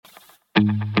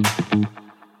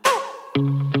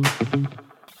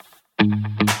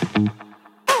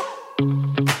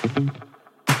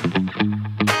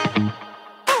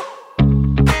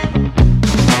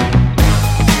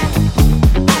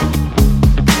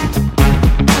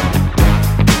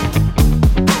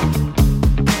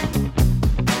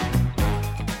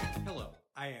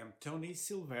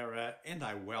and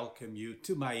I welcome you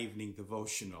to my evening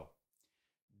devotional.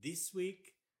 This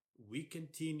week, we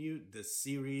continue the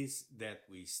series that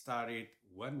we started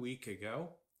 1 week ago.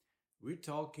 We're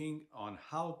talking on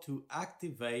how to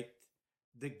activate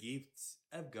the gifts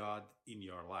of God in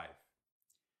your life.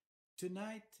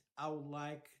 Tonight, I would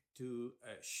like to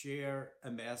share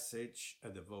a message, a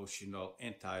devotional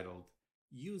entitled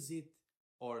Use It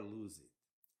or Lose It.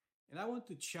 And I want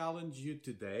to challenge you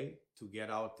today to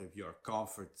get out of your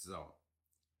comfort zone.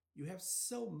 You have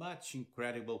so much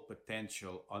incredible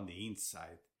potential on the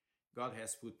inside. God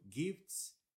has put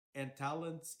gifts and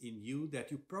talents in you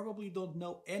that you probably don't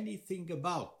know anything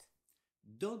about.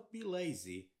 Don't be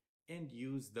lazy and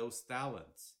use those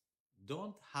talents.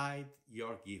 Don't hide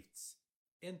your gifts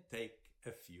and take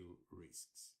a few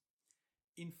risks.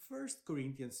 In 1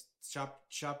 Corinthians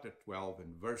chapter 12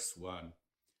 and verse 1,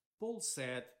 Paul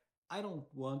said, I don't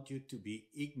want you to be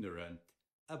ignorant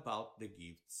about the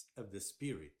gifts of the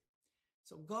Spirit.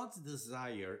 So God's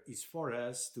desire is for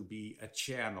us to be a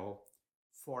channel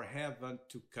for heaven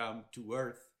to come to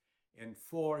earth and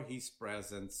for His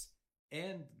presence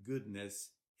and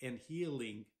goodness and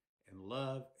healing and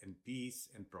love and peace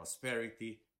and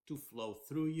prosperity to flow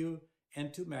through you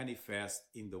and to manifest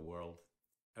in the world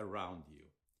around you.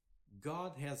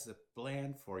 God has a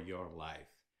plan for your life.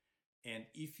 And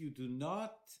if you do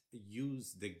not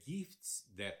use the gifts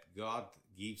that God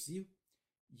gives you,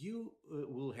 you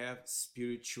will have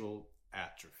spiritual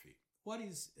atrophy. What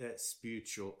is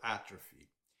spiritual atrophy?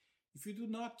 If you do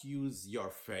not use your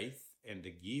faith and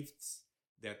the gifts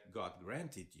that God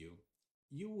granted you,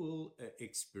 you will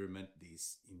experiment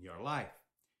this in your life.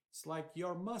 It's like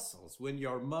your muscles. When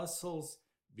your muscles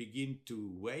begin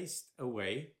to waste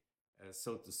away,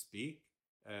 so to speak,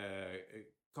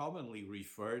 commonly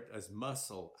referred as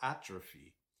muscle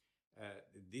atrophy.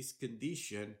 This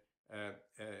condition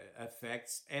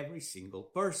affects every single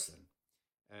person.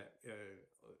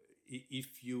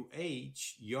 If you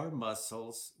age, your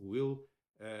muscles will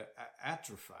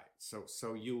atrophy.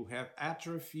 So you have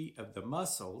atrophy of the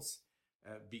muscles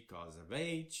because of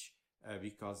age,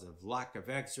 because of lack of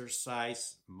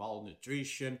exercise,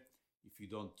 malnutrition. If you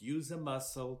don't use a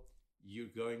muscle, you're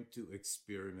going to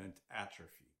experiment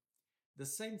atrophy. The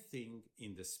same thing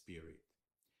in the spirit.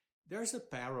 There's a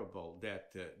parable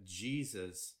that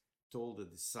Jesus told the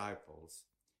disciples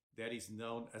that is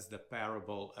known as the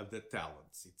parable of the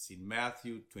talents. It's in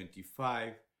Matthew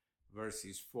 25,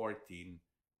 verses 14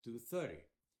 to 30.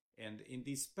 And in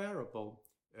this parable,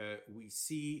 we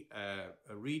see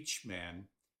a rich man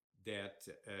that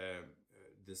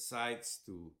decides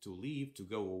to leave, to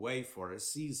go away for a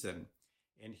season.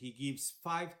 And he gives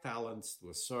 5 talents to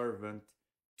a servant,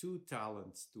 2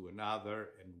 talents to another,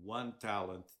 and 1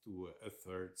 talent to a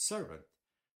third servant.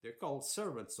 They're called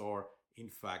servants, or in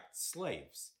fact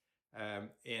slaves.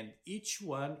 And each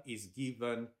one is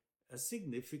given a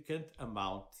significant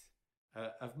amount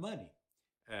of money.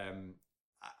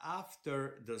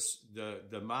 After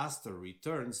the master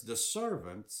returns, the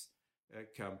servants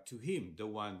come to him. The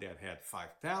one that had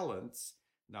 5 talents,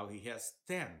 now he has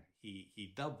 10.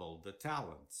 He doubled the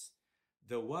talents.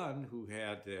 The one who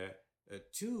had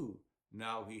 2,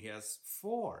 now he has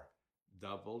 4,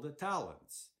 double the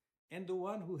talents. And the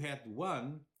one who had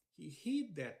 1, he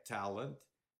hid that talent,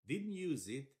 didn't use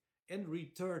it, and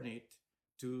returned it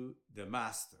to the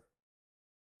master.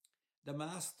 The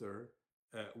master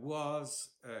was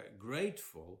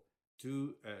grateful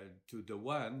to the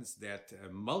ones that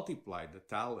multiplied the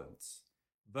talents,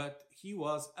 but he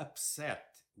was upset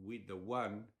with the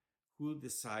one who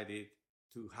decided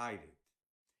to hide it.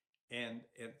 And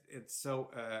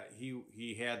so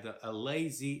he had a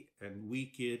lazy and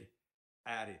wicked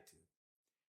attitude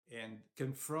and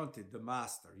confronted the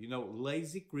master. You know,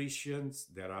 lazy Christians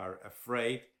that are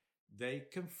afraid, they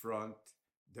confront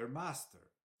their master.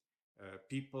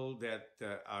 People that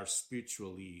are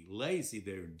spiritually lazy,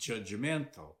 they're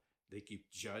judgmental. They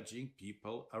keep judging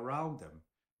people around them.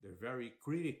 They're very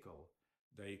critical.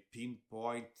 They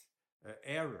pinpoint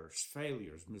errors,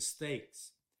 failures,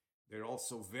 mistakes. They're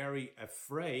also very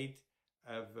afraid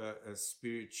of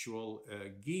spiritual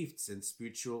gifts and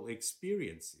spiritual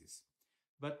experiences.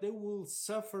 But they will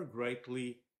suffer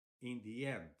greatly in the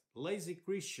end. Lazy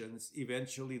Christians,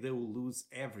 eventually they will lose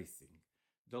everything.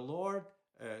 The Lord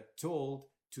told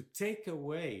to take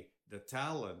away the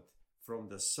talent from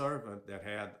the servant that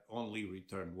had only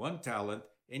returned 1 talent,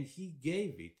 and he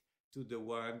gave it to the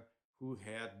one who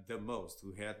had the most,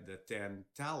 who had the 10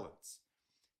 talents.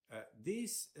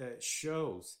 This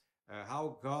shows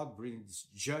how God brings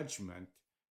judgment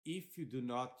if you do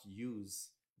not use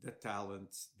the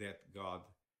talents that God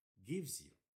gives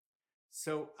you.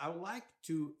 So I would like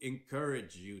to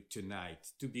encourage you tonight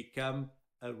to become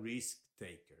a risk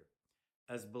taker.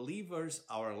 As believers,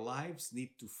 our lives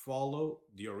need to follow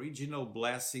the original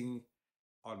blessing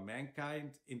on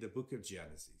mankind in the book of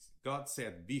Genesis. God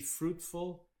said, be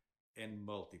fruitful and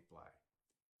multiply.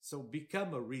 So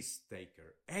become a risk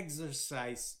taker.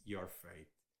 Exercise your faith.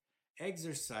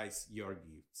 Exercise your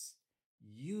gifts.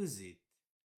 Use it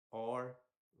or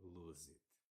lose it.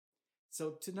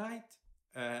 So tonight,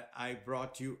 I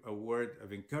brought you a word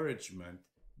of encouragement,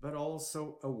 but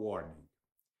also a warning.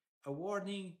 A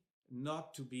warning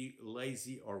not to be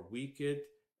lazy or wicked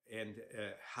and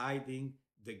hiding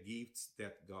the gifts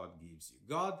that God gives you.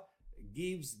 God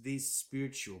gives these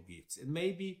spiritual gifts, and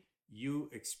maybe you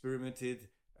experimented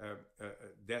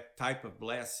that type of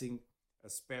blessing, a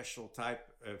special type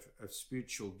of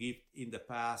spiritual gift in the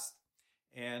past,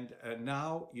 and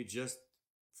now you just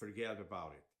forget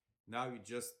about it. Now you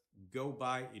just go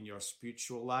by in your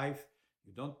spiritual life.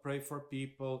 You don't pray for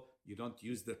people. You don't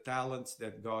use the talents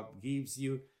that God gives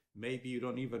you. Maybe you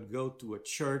don't even go to a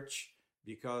church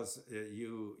because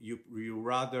you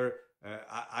rather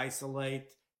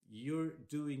isolate. You're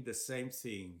doing the same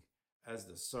thing as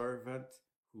the servant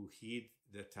who hid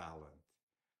the talent.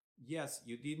 Yes,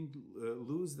 you didn't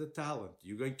lose the talent.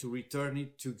 You're going to return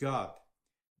it to God,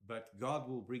 but God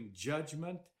will bring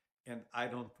judgment, and I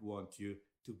don't want you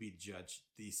to be judged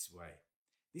this way.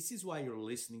 This is why you're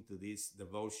listening to this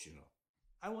devotional.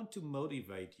 I want to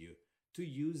motivate you to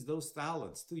use those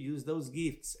talents, to use those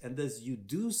gifts, and as you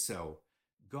do so,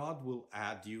 God will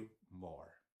add you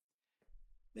more.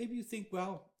 Maybe you think,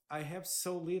 well, I have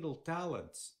so little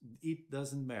talents. It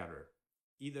doesn't matter.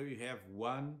 Either you have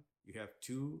one, you have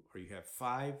two, or you have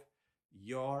five.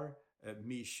 Your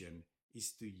mission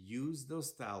is to use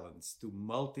those talents to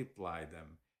multiply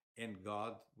them, and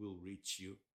God will reach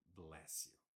you, bless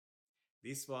you.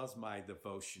 This was my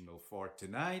devotional for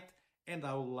tonight, and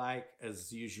I would like,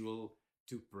 as usual,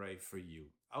 to pray for you.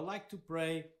 I would like to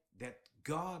pray that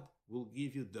God will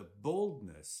give you the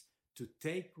boldness to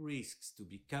take risks, to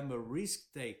become a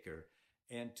risk taker,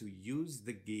 and to use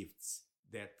the gifts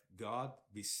that God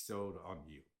bestowed on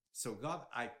you. So, God,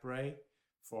 I pray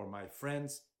for my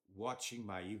friends watching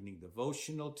my evening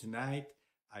devotional tonight.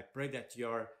 I pray that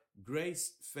your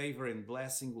grace, favor, and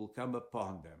blessing will come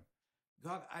upon them.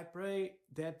 God, I pray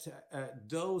that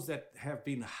those that have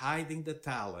been hiding the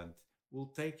talent will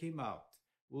take it out,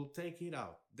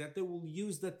 that they will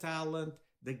use the talent,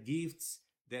 the gifts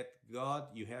that God,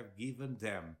 you have given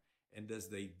them. And as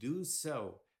they do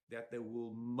so, that they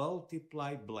will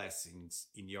multiply blessings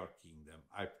in your kingdom.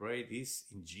 I pray this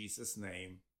in Jesus'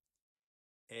 name.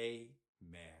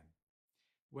 Amen.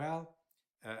 Well,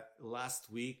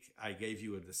 last week I gave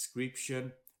you a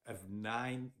description of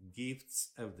 9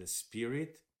 gifts of the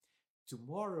Spirit.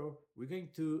 Tomorrow we're going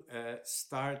to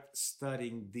start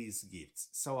studying these gifts.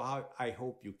 So I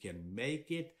hope you can make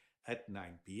it at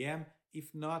 9 p.m.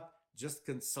 If not, just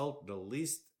consult the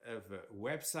list of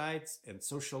websites and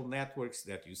social networks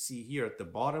that you see here at the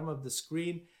bottom of the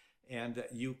screen, and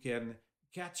you can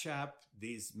catch up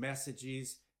these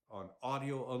messages on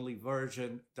audio-only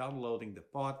version, downloading the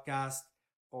podcast,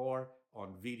 or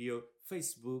on video,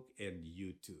 Facebook and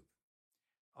YouTube.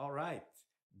 All right,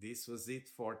 this was it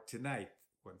for tonight.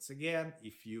 Once again,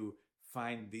 if you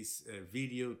find this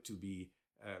video to be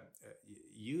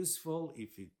useful,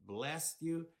 if it blessed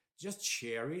you, just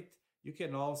share it. You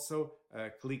can also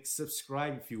click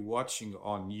subscribe if you're watching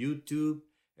on YouTube,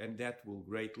 and that will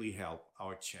greatly help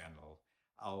our channel.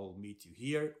 I'll meet you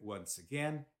here once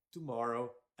again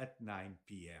tomorrow at 9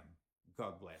 p.m.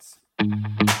 God bless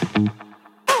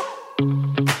you.